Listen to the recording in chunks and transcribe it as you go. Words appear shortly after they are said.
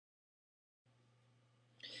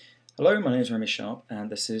Hello, my name is Remy Sharp, and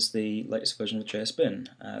this is the latest version of JSBin.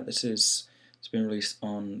 It's been released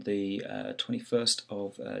on the 21st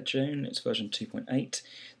of June. It's version 2.8.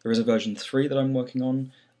 There is a version 3 that I'm working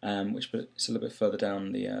on, which is a little bit further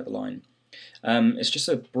down the line. It's just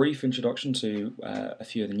a brief introduction to a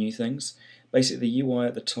few of the new things. Basically, the UI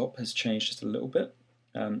at the top has changed just a little bit.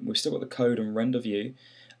 We've still got the code and render view,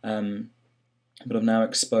 but I've now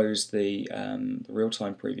exposed the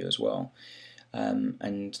real-time preview as well.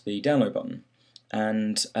 And the download button.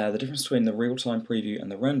 And the difference between the real-time preview and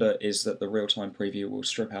the render is that the real-time preview will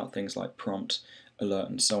strip out things like prompt, alert,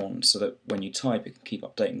 and so on, so that when you type, it can keep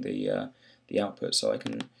updating the output. So I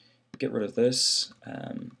can get rid of this,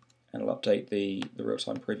 and I'll update the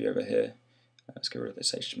real-time preview over here. Let's get rid of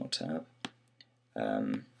this HTML tab.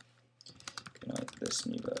 Like this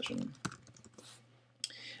new version.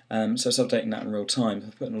 So it's updating that in real time. If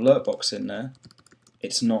I put an alert box in there,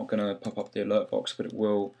 it's not going to pop up the alert box, but it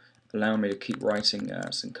will allow me to keep writing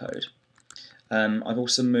some code. I've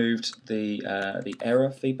also moved the error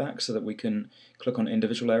feedback so that we can click on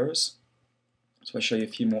individual errors. So I'll show you a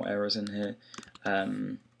few more errors in here.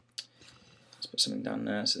 Let's put something down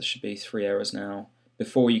there. So there should be 3 errors now.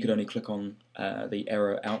 Before you could only click on the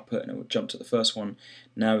error output and it would jump to the first one.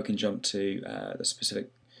 Now we can jump to the specific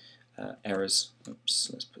errors. Oops,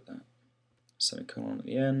 let's put that semicolon at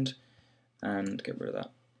the end and get rid of that,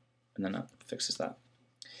 and then that fixes that.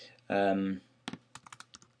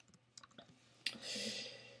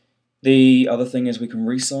 The other thing is we can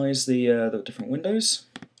resize the different windows,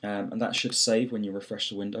 and that should save when you refresh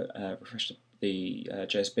the window, refresh the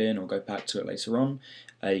JSBin or go back to it later on.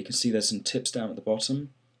 You can see there's some tips down at the bottom.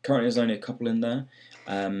 Currently there's only a couple in there.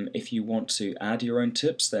 If you want to add your own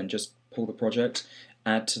tips, then just pull the project,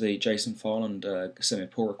 add to the JSON file, and send me a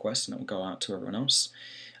pull request, and it will go out to everyone else.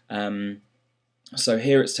 So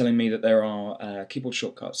here it's telling me that there are keyboard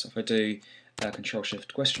shortcuts. If I do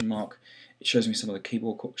Control-Shift question mark, it shows me some of the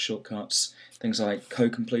keyboard shortcuts, things like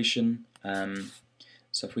code completion.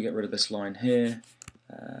 So if we get rid of this line here,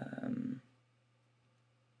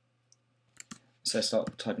 so I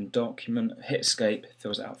start typing document, hit escape, it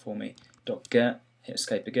fills it out for me. .get, hit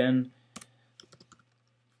escape again,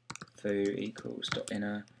 foo equals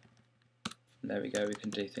 .inner. There we go, we can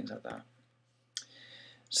do things like that.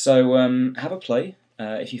 So have a play.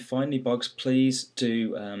 If you find any bugs, please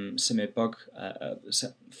do send me a bug,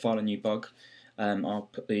 file a new bug. I'll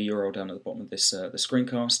put the URL down at the bottom of this the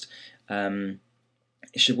screencast.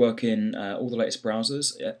 It should work in all the latest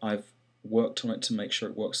browsers. I've worked on it to make sure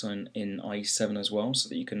it works in IE7 as well, so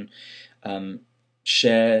that you can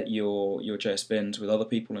share your JSBins with other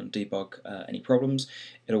people and debug any problems.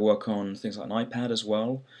 It'll work on things like an iPad as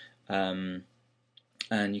well.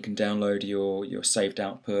 And you can download your saved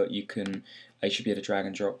output. You should be able to drag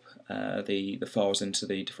and drop the files into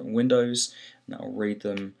the different windows, and that will read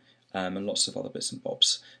them, and lots of other bits and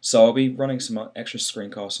bobs. So I'll be running some extra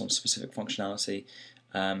screencasts on specific functionality,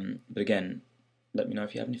 but again, let me know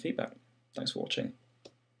if you have any feedback. Thanks for watching.